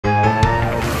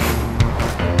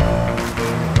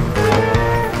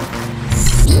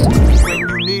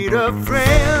a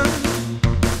friend,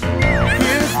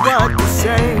 here's what to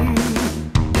say.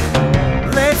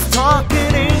 Let's talk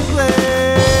in English,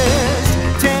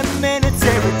 10 minutes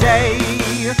every day.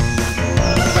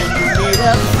 When you need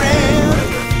a friend,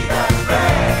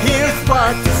 here's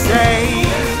what to say.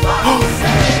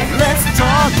 Let's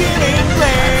talk in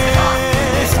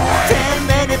English, 10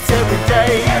 minutes every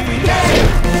day.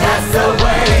 That's the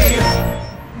way.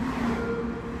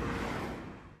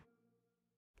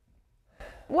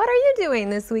 What are you doing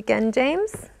this weekend,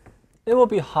 James? It will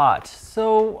be hot,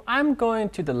 so I'm going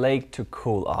to the lake to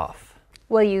cool off.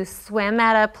 Will you swim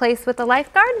at a place with a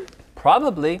lifeguard?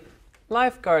 Probably.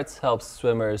 Lifeguards help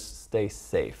swimmers stay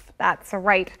safe. That's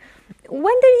right.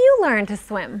 When did you learn to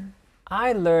swim?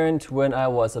 I learned when I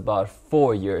was about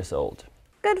 4 years old.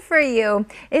 Good for you.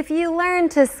 If you learn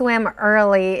to swim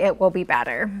early, it will be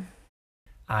better.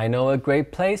 I know a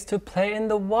great place to play in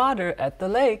the water at the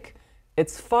lake.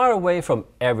 It's far away from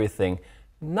everything.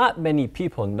 Not many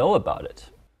people know about it.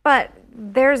 But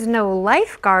there's no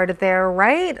lifeguard there,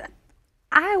 right?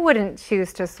 I wouldn't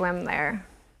choose to swim there.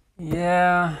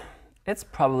 Yeah, it's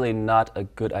probably not a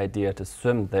good idea to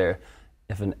swim there.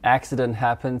 If an accident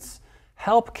happens,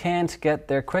 help can't get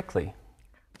there quickly.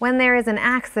 When there is an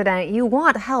accident, you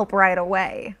want help right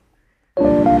away.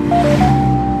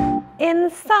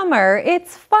 In summer,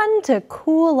 it's fun to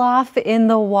cool off in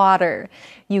the water.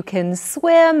 You can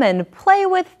swim and play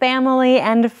with family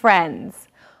and friends.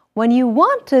 When you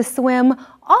want to swim,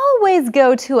 always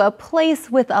go to a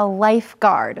place with a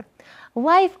lifeguard.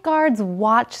 Lifeguards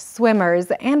watch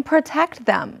swimmers and protect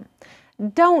them.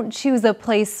 Don't choose a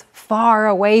place far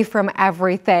away from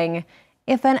everything.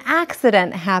 If an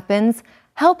accident happens,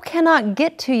 help cannot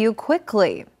get to you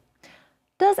quickly.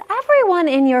 Does everyone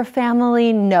in your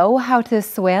family know how to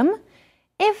swim?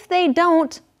 If they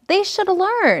don't, they should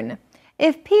learn.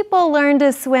 If people learn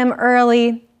to swim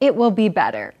early, it will be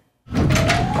better.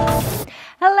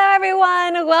 Hello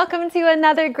everyone, welcome to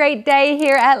another great day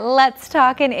here at Let's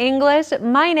Talk in English.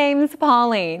 My name's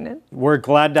Pauline. We're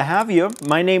glad to have you.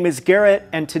 My name is Garrett,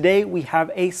 and today we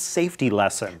have a safety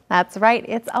lesson. That's right,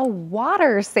 it's a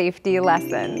water safety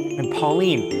lesson. And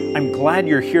Pauline, I'm glad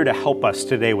you're here to help us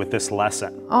today with this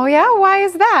lesson. Oh yeah, why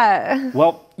is that?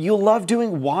 Well, you love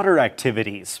doing water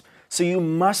activities, so you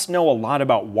must know a lot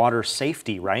about water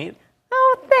safety, right?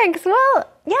 Oh, thanks. Well,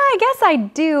 yeah, I guess I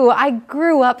do. I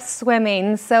grew up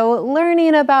swimming, so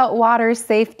learning about water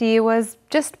safety was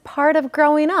just part of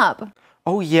growing up.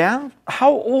 Oh yeah?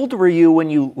 How old were you when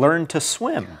you learned to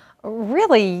swim?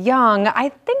 Really young. I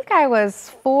think I was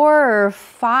 4 or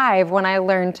 5 when I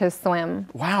learned to swim.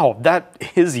 Wow, that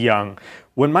is young.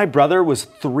 When my brother was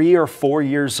 3 or 4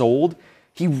 years old,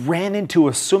 he ran into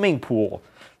a swimming pool,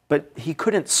 but he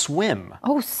couldn't swim.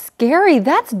 Oh, scary.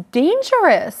 That's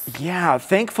dangerous. Yeah,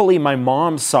 thankfully my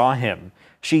mom saw him.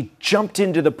 She jumped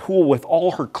into the pool with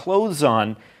all her clothes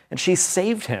on, and she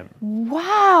saved him.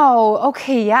 Wow.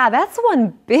 Okay, yeah, that's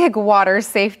one big water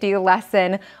safety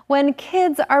lesson. When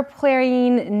kids are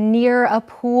playing near a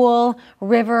pool,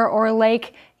 river, or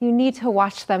lake, you need to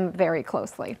watch them very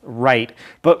closely. Right,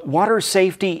 but water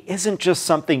safety isn't just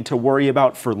something to worry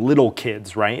about for little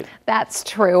kids, right? That's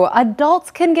true.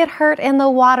 Adults can get hurt in the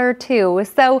water too,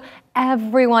 so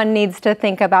everyone needs to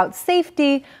think about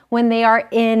safety when they are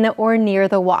in or near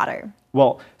the water.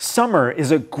 Well, summer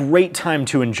is a great time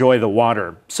to enjoy the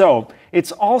water, so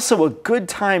it's also a good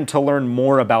time to learn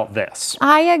more about this.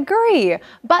 I agree.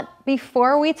 But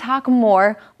before we talk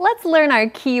more, let's learn our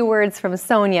key words from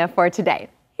Sonia for today.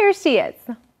 Here she is.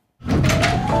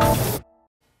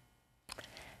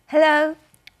 Hello，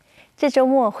 这周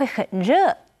末会很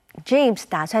热 ，James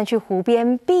打算去湖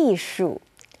边避暑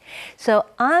 ，So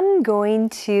I'm going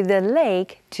to the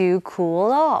lake to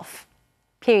cool off。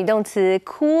片语动词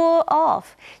cool off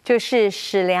就是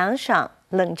使凉爽、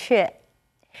冷却。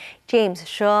James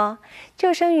说，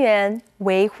救生员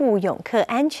维护泳客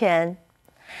安全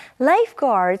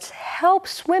 ，Lifeguards help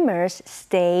swimmers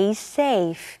stay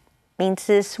safe。名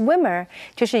词 swimmer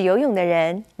就是游泳的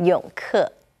人，泳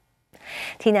客。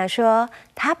Tina 说，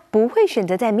她不会选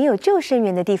择在没有救生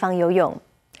员的地方游泳。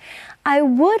I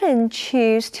wouldn't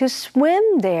choose to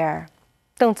swim there。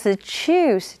动词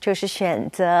choose 就是选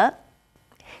择。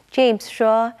James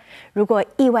说，如果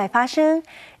意外发生，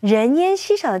人烟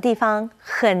稀少的地方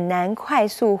很难快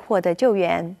速获得救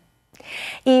援。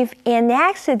If an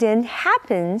accident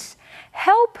happens,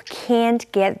 help can't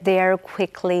get there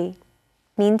quickly。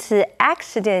名词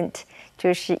accident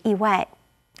就是意外，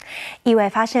意外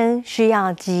发生需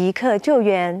要即刻救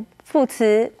援。副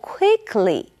词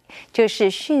quickly 就是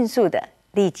迅速的、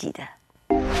立即的。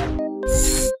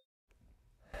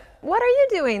What are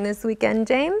you doing this weekend,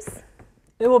 James?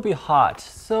 It will be hot,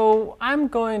 so I'm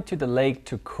going to the lake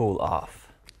to cool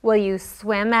off. Will you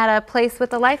swim at a place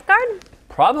with a lifeguard?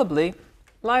 Probably.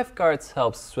 Lifeguards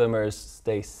help swimmers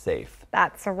stay safe.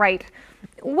 That's right.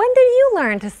 When did you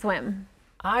learn to swim?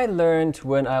 I learned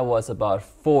when I was about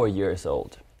 4 years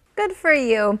old. Good for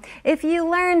you. If you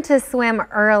learn to swim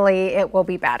early, it will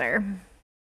be better.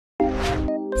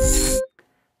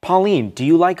 Pauline, do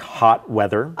you like hot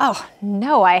weather? Oh,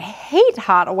 no, I hate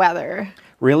hot weather.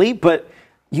 Really? But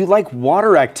you like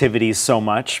water activities so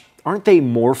much. Aren't they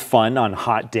more fun on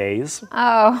hot days?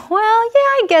 Oh, well, yeah,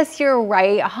 I guess you're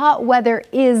right. Hot weather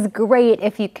is great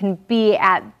if you can be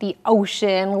at the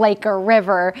ocean, lake, or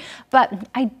river. But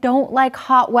I don't like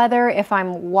hot weather if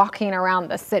I'm walking around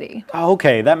the city.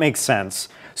 Okay, that makes sense.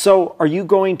 So, are you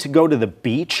going to go to the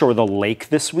beach or the lake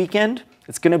this weekend?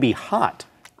 It's going to be hot.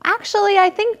 Actually, I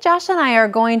think Josh and I are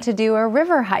going to do a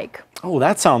river hike. Oh,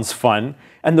 that sounds fun.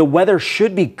 And the weather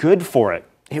should be good for it.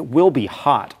 It will be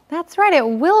hot. That's right, it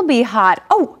will be hot.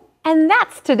 Oh, and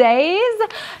that's today's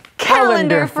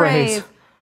calendar phrase.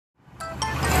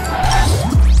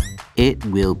 It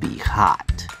will be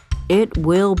hot. It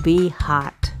will be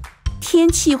hot. 天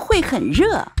气会很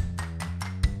热。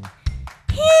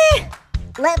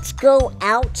 Let's go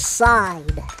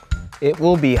outside. It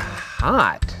will be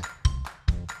hot.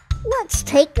 Let's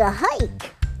take a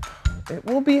hike. It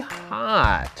will be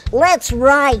hot. Let's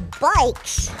ride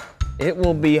bikes. It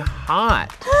will be hot.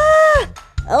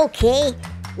 Okay,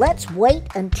 let's wait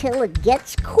until it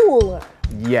gets cooler.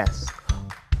 Yes.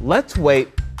 Let's wait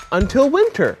until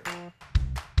winter.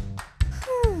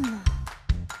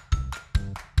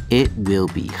 It will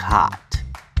be hot.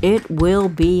 It will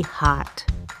be hot.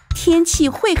 天气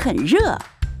会很热。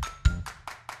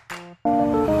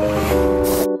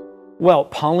 Well,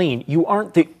 Pauline, you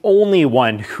aren't the only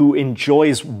one who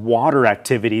enjoys water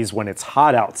activities when it's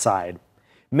hot outside.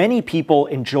 Many people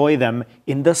enjoy them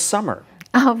in the summer.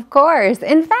 Of course.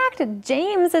 In fact,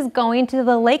 James is going to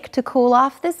the lake to cool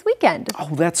off this weekend.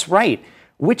 Oh, that's right.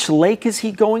 Which lake is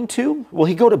he going to? Will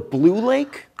he go to Blue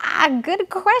Lake? Good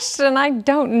question. I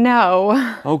don't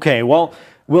know. Okay, well,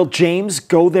 will James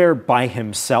go there by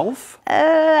himself?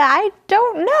 I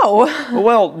don't know.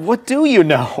 Well, what do you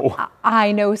know?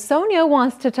 I know Sonia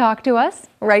wants to talk to us.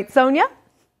 Right, Sonia?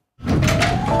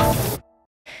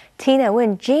 Tina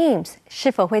问 James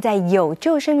是否会在有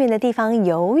救生员的地方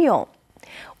游泳。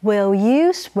Will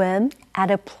you swim at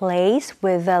a place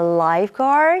with a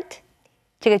lifeguard?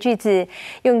 这个句子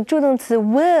用助动词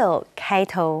will 开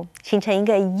头，形成一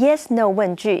个 yes/no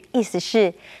问句，意思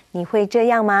是你会这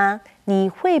样吗？你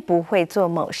会不会做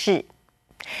某事？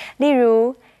例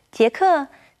如，杰克，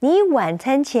你晚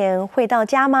餐前会到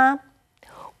家吗？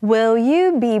 Will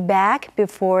you be back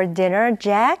before dinner,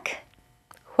 Jack?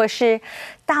 或是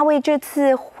大卫这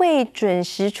次会准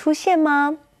时出现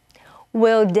吗？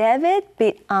 Will David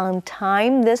be on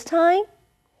time this time?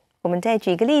 我们再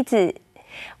举一个例子，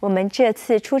我们这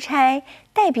次出差，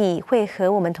黛比会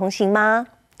和我们同行吗？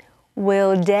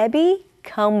 Will Debbie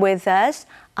come with us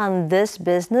on this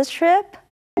business trip?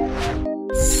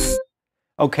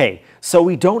 Okay, so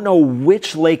we don't know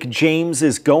which lake James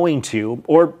is going to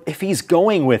or if he's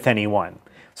going with anyone.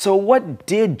 So what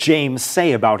did James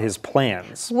say about his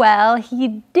plans? Well,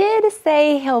 he did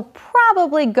say he'll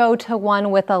probably go to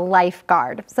one with a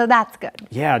lifeguard, so that's good.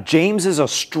 Yeah, James is a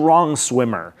strong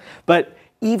swimmer, but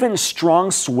even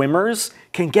strong swimmers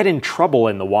can get in trouble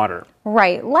in the water.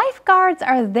 Right, lifeguards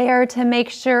are there to make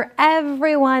sure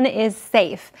everyone is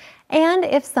safe. And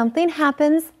if something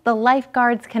happens, the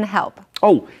lifeguards can help.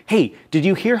 Oh, hey, did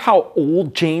you hear how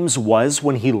old James was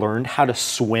when he learned how to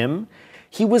swim?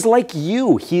 He was like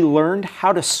you. He learned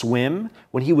how to swim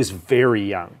when he was very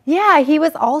young. Yeah, he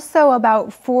was also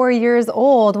about 4 years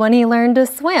old when he learned to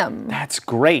swim. That's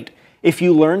great. If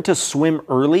you learn to swim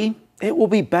early, it will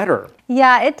be better.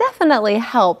 Yeah, it definitely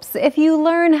helps. If you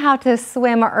learn how to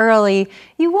swim early,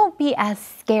 you won't be as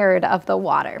scared of the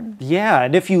water. Yeah,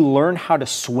 and if you learn how to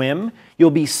swim,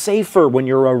 you'll be safer when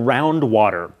you're around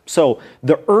water. So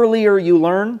the earlier you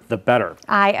learn, the better.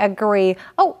 I agree.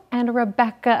 Oh, and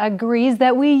Rebecca agrees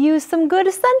that we use some good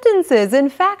sentences. In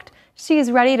fact, she's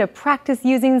ready to practice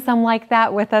using some like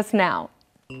that with us now.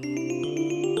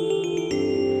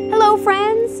 Hello,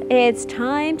 friends. It's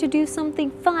time to do something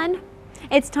fun.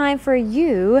 It's time for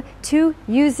you to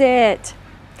use it.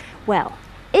 Well,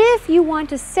 if you want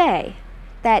to say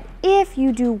that if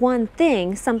you do one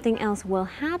thing, something else will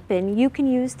happen, you can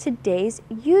use today's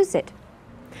use it.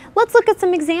 Let's look at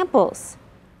some examples.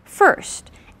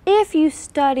 First, if you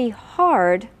study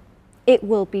hard, it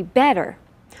will be better.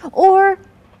 Or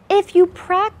if you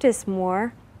practice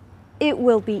more, it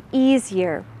will be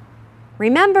easier.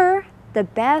 Remember, the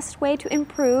best way to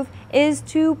improve is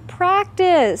to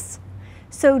practice.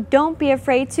 So don't be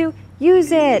afraid to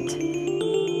use it.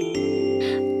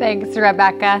 Thanks,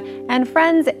 Rebecca. And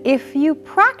friends, if you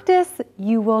practice,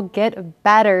 you will get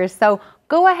better. So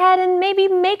go ahead and maybe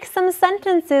make some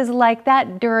sentences like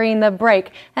that during the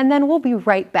break, and then we'll be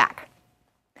right back.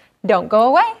 Don't go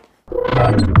away.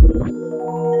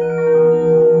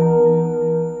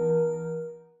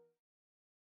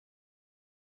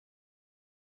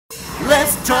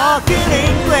 Let's talk in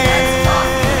English.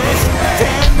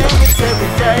 10 minutes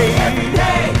every day.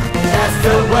 That's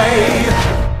the way.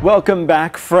 Welcome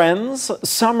back, friends.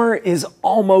 Summer is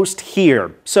almost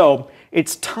here, so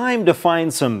it's time to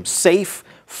find some safe,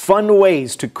 fun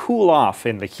ways to cool off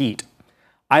in the heat.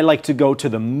 I like to go to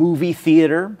the movie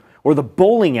theater or the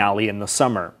bowling alley in the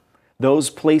summer.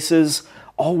 Those places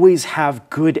always have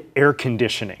good air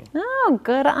conditioning. Oh,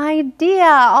 good idea.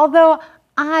 Although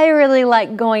I really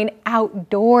like going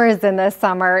outdoors in the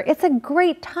summer. It's a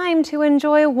great time to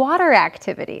enjoy water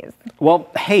activities. Well,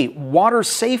 hey, water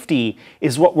safety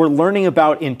is what we're learning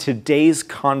about in today's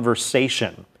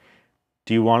conversation.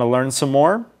 Do you want to learn some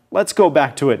more? Let's go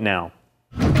back to it now.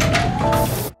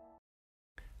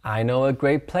 I know a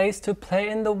great place to play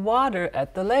in the water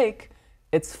at the lake.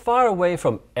 It's far away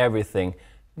from everything.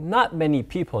 Not many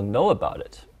people know about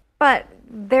it. But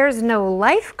there's no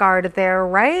lifeguard there,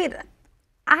 right?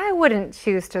 I wouldn't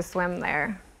choose to swim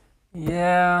there.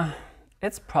 Yeah,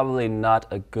 it's probably not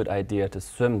a good idea to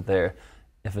swim there.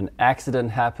 If an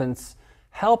accident happens,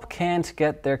 help can't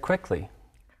get there quickly.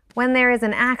 When there is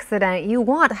an accident, you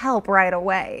want help right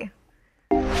away.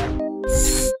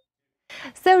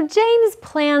 So James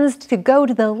plans to go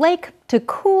to the lake to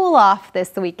cool off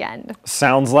this weekend.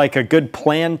 Sounds like a good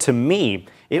plan to me.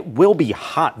 It will be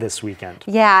hot this weekend.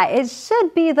 Yeah, it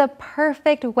should be the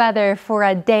perfect weather for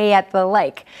a day at the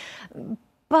lake.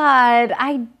 But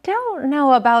I don't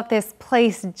know about this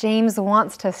place James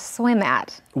wants to swim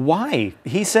at. Why?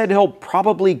 He said he'll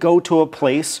probably go to a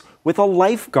place with a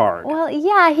lifeguard. Well,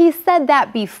 yeah, he said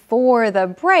that before the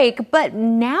break, but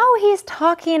now he's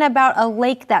talking about a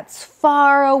lake that's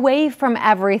far away from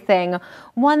everything,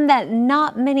 one that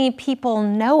not many people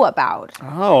know about.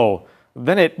 Oh,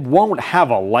 then it won't have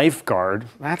a lifeguard.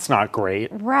 That's not great.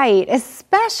 Right,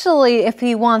 especially if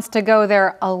he wants to go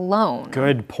there alone.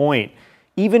 Good point.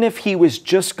 Even if he was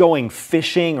just going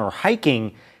fishing or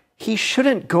hiking, he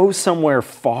shouldn't go somewhere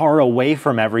far away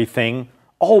from everything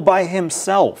all by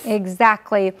himself.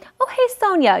 Exactly. Oh, hey,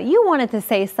 Sonia, you wanted to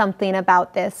say something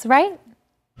about this, right?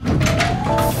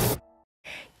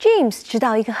 James 知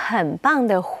道一个很棒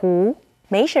的湖，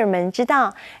没什么人知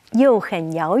道，又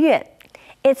很遥远。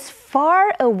It's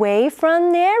far away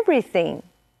from everything.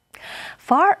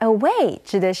 Far away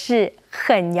指的是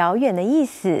很遥远的意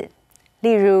思。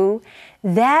例如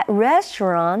That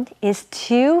restaurant is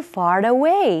too far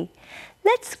away.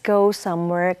 Let's go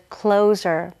somewhere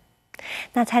closer.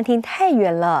 那餐厅太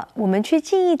远了，我们去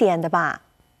近一点的吧。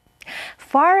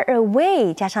Far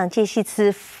away 加上介系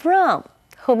词 from，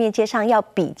 后面接上要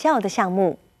比较的项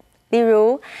目。例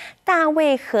如，大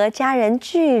卫和家人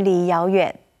距离遥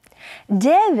远。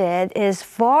David is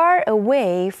far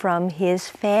away from his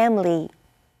family.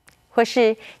 或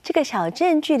是这个小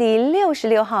镇距离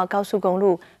66号高速公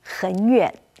路很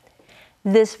远。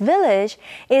This village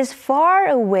is far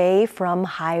away from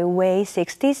Highway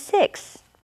 66.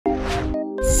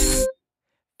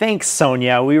 Thanks,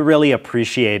 Sonia. We really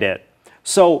appreciate it.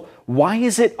 So, why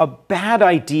is it a bad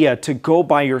idea to go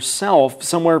by yourself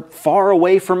somewhere far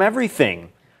away from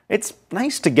everything? It's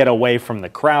nice to get away from the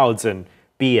crowds and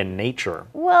be in nature.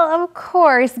 Well, of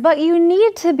course, but you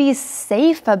need to be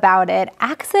safe about it.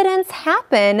 Accidents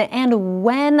happen, and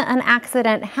when an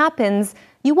accident happens,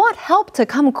 you want help to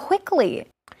come quickly.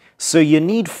 So you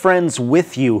need friends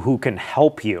with you who can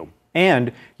help you.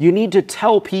 And you need to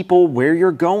tell people where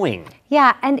you're going.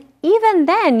 Yeah, and even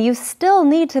then, you still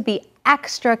need to be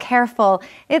extra careful.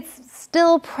 It's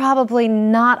still probably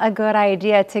not a good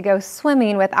idea to go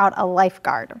swimming without a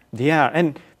lifeguard. Yeah,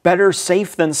 and better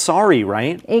safe than sorry,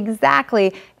 right?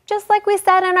 Exactly. Just like we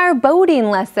said in our boating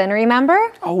lesson, remember?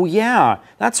 Oh yeah,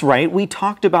 that's right. We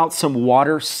talked about some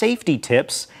water safety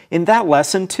tips in that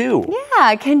lesson too.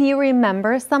 Yeah, can you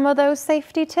remember some of those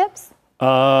safety tips?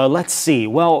 Let's see.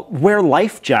 Well, wear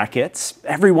life jackets.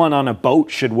 Everyone on a boat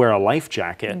should wear a life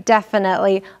jacket.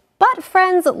 Definitely. But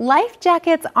friends, life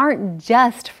jackets aren't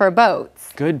just for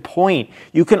boats. Good point.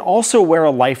 You can also wear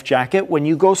a life jacket when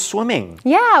you go swimming.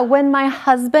 Yeah, when my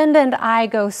husband and I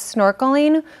go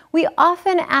snorkeling, we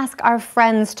often ask our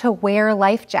friends to wear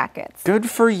life jackets. Good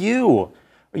for you.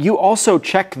 You also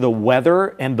check the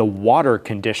weather and the water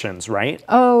conditions, right?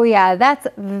 Oh, yeah, that's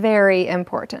very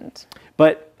important.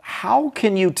 But how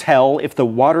can you tell if the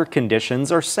water conditions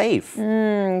are safe?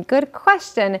 Good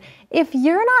question. If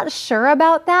you're not sure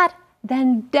about that,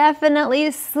 then definitely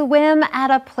swim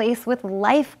at a place with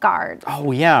lifeguards.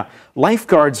 Oh, yeah.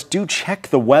 Lifeguards do check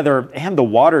the weather and the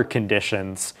water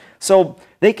conditions, so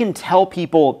they can tell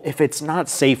people if it's not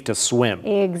safe to swim.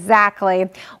 Exactly.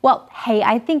 Well, hey,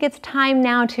 I think it's time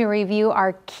now to review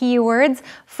our keywords.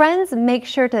 Friends, make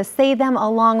sure to say them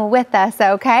along with us,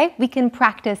 okay? We can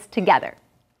practice together.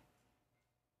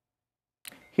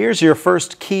 Here's your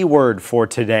first keyword for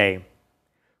today.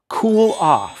 Cool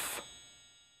off.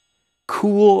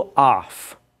 Cool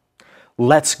off.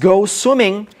 Let's go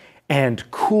swimming and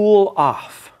cool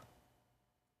off.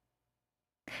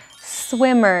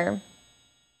 Swimmer.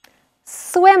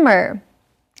 Swimmer.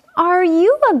 Are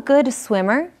you a good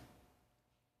swimmer?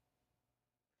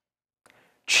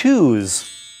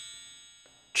 Choose.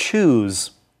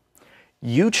 Choose.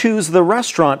 You choose the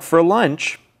restaurant for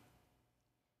lunch.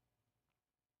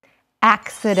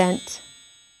 Accident.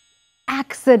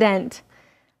 Accident.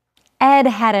 Ed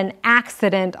had an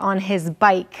accident on his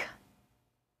bike.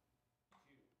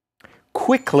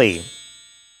 Quickly.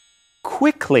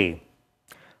 Quickly.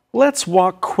 Let's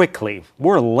walk quickly.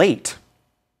 We're late.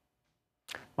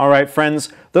 All right,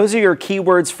 friends, those are your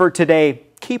keywords for today.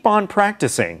 Keep on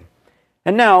practicing.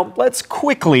 And now, let's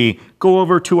quickly go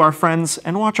over to our friends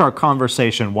and watch our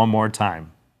conversation one more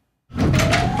time.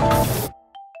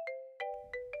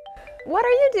 What are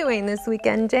you doing this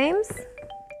weekend, James?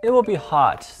 It will be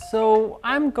hot, so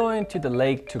I'm going to the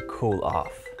lake to cool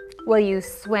off. Will you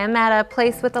swim at a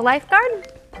place with a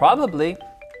lifeguard? Probably.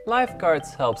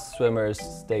 Lifeguards help swimmers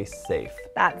stay safe.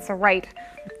 That's right.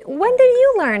 When did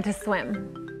you learn to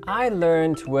swim? I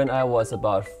learned when I was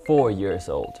about 4 years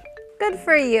old. Good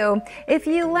for you. If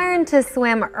you learn to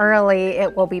swim early,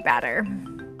 it will be better.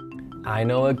 I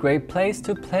know a great place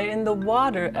to play in the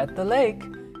water at the lake.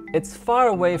 It's far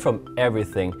away from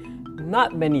everything.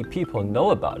 Not many people know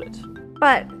about it.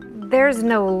 But there's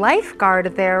no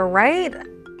lifeguard there, right?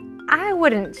 I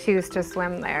wouldn't choose to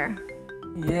swim there.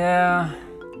 Yeah,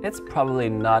 it's probably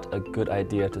not a good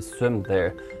idea to swim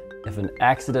there. If an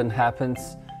accident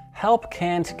happens, help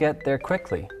can't get there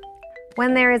quickly.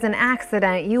 When there is an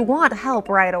accident, you want help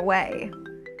right away.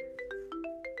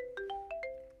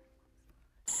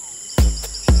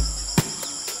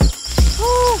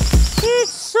 Oh,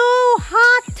 it's so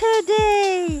hot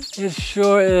today. It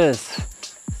sure is.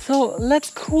 So let's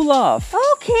cool off.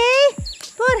 Okay,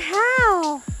 but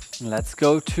how? Let's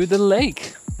go to the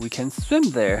lake. We can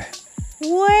swim there.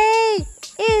 Wait,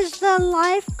 is the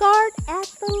lifeguard at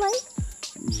the lake?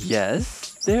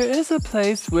 Yes, there is a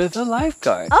place with a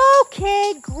lifeguard.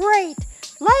 Okay, great.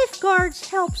 Lifeguards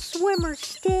help swimmers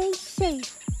stay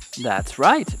safe. That's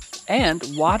right. And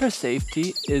water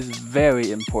safety is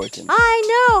very important. I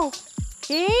know.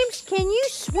 James, can you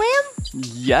swim?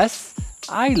 Yes,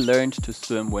 I learned to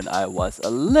swim when I was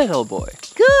a little boy.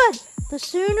 Good. The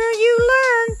sooner you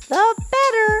learn, the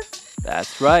better.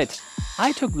 That's right.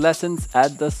 I took lessons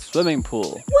at the swimming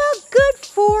pool. Well, good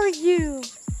for you.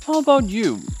 How about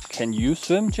you? Can you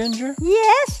swim, Ginger?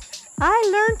 Yes, I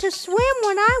learned to swim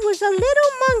when I was a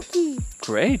little monkey.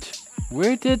 Great.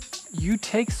 Where did you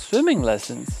take swimming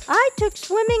lessons? I took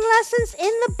swimming lessons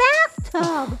in the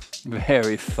bathtub.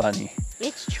 Very funny.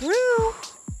 It's true.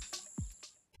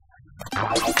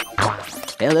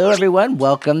 Hello everyone,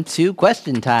 welcome to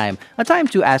Question Time, a time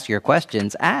to ask your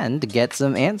questions and get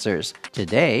some answers.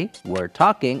 Today, we're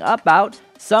talking about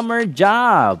summer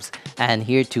jobs. And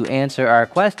here to answer our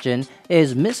question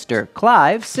is Mr.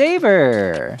 Clive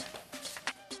Saver.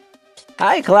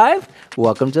 Hi Clive,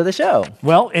 welcome to the show.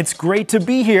 Well, it's great to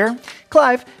be here.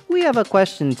 Clive, we have a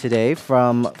question today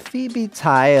from Phoebe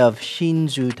Tai of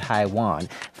Hsinchu, Taiwan.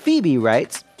 Phoebe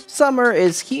writes, "Summer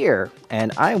is here,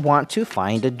 and I want to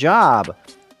find a job.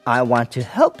 I want to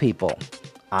help people.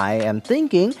 I am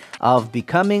thinking of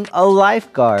becoming a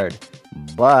lifeguard,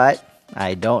 but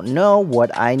I don't know what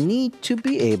I need to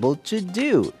be able to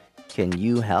do. Can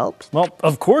you help?" Well,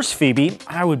 of course, Phoebe.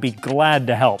 I would be glad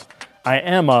to help. I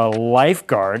am a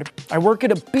lifeguard. I work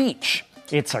at a beach.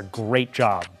 It's a great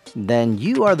job. Then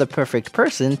you are the perfect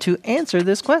person to answer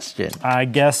this question. I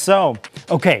guess so.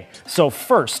 Okay, so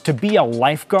first, to be a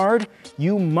lifeguard,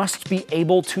 you must be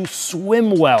able to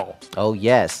swim well. Oh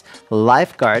yes,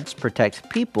 lifeguards protect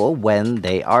people when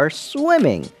they are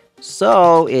swimming.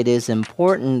 So it is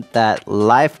important that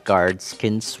lifeguards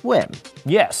can swim.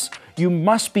 Yes, you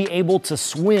must be able to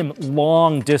swim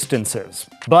long distances,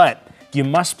 but you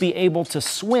must be able to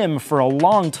swim for a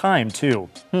long time too.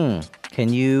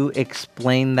 Can you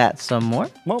explain that some more?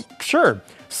 Well, sure.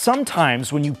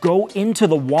 Sometimes when you go into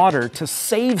the water to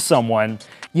save someone,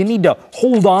 you need to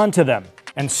hold on to them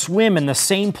and swim in the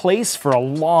same place for a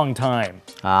long time.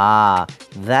 Ah,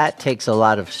 that takes a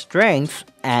lot of strength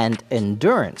and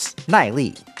endurance. 耐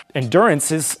力.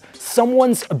 Endurance is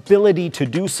someone's ability to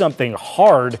do something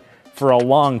hard for a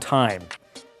long time.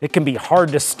 It can be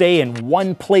hard to stay in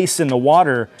one place in the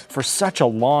water for such a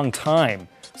long time.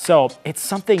 So it's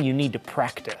something you need to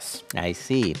practice. I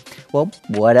see. Well,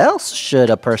 what else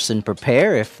should a person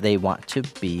prepare if they want to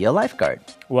be a lifeguard?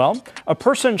 Well, a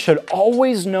person should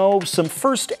always know some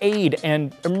first aid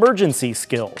and emergency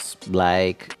skills.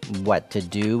 Like what to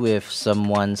do if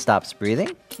someone stops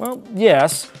breathing? Well,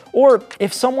 yes. Or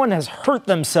if someone has hurt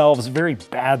themselves very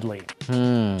badly.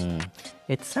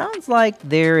 It sounds like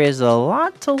there is a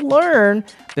lot to learn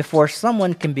before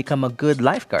someone can become a good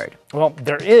lifeguard. Well,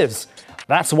 there is.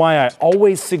 That's why I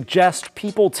always suggest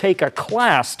people take a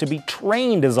class to be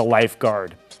trained as a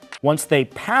lifeguard. Once they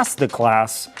pass the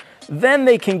class, then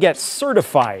they can get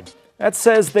certified. That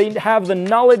says they have the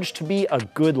knowledge to be a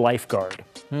good lifeguard.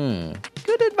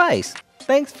 Good advice.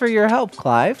 Thanks for your help,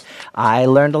 Clive. I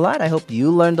learned a lot. I hope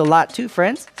you learned a lot too,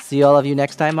 friends. See all of you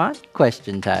next time on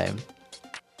Question Time.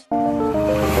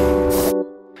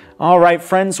 All right,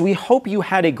 friends, we hope you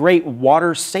had a great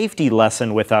water safety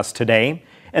lesson with us today,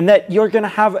 and that you're going to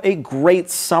have a great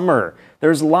summer.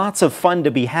 There's lots of fun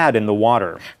to be had in the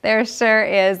water. There sure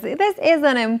is. This is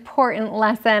an important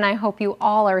lesson. I hope you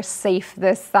all are safe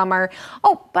this summer.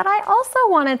 Oh, but I also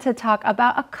wanted to talk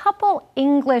about a couple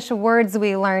English words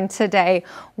we learned today.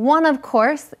 One, of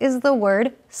course, is the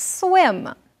word swim.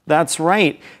 That's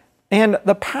right. And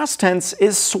the past tense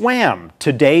is swam.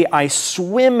 Today I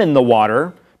swim in the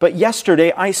water, but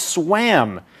yesterday I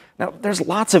swam. Now, there's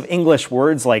lots of English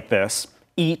words like this.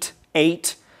 Eat,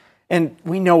 ate. And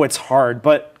we know it's hard,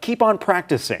 but keep on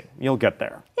practicing. You'll get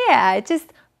there. Yeah,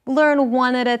 just learn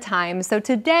one at a time. So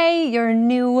today, your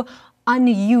new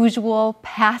unusual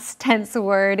past tense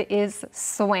word is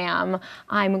swam.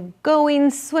 I'm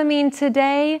going swimming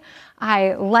today.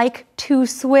 I like to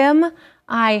swim.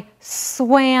 I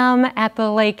swam at the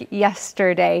lake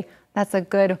yesterday. That's a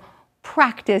good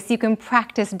practice. You can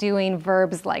practice doing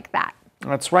verbs like that.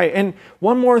 That's right. And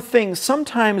one more thing,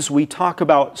 sometimes we talk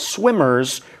about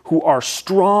swimmers who are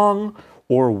strong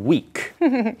or weak.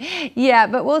 Yeah,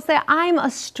 but we'll say I'm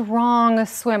a strong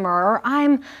swimmer or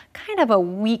I'm kind of a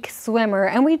weak swimmer.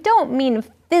 And we don't mean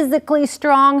physically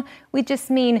strong, we just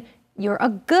mean you're a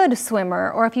good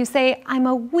swimmer. Or if you say I'm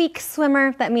a weak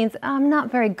swimmer, that means I'm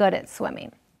not very good at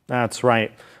swimming. That's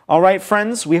right. All right,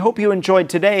 friends, we hope you enjoyed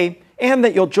today and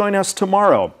that you'll join us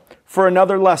tomorrow for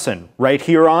another lesson right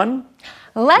here on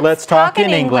Let's talk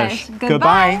in English.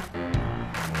 Goodbye.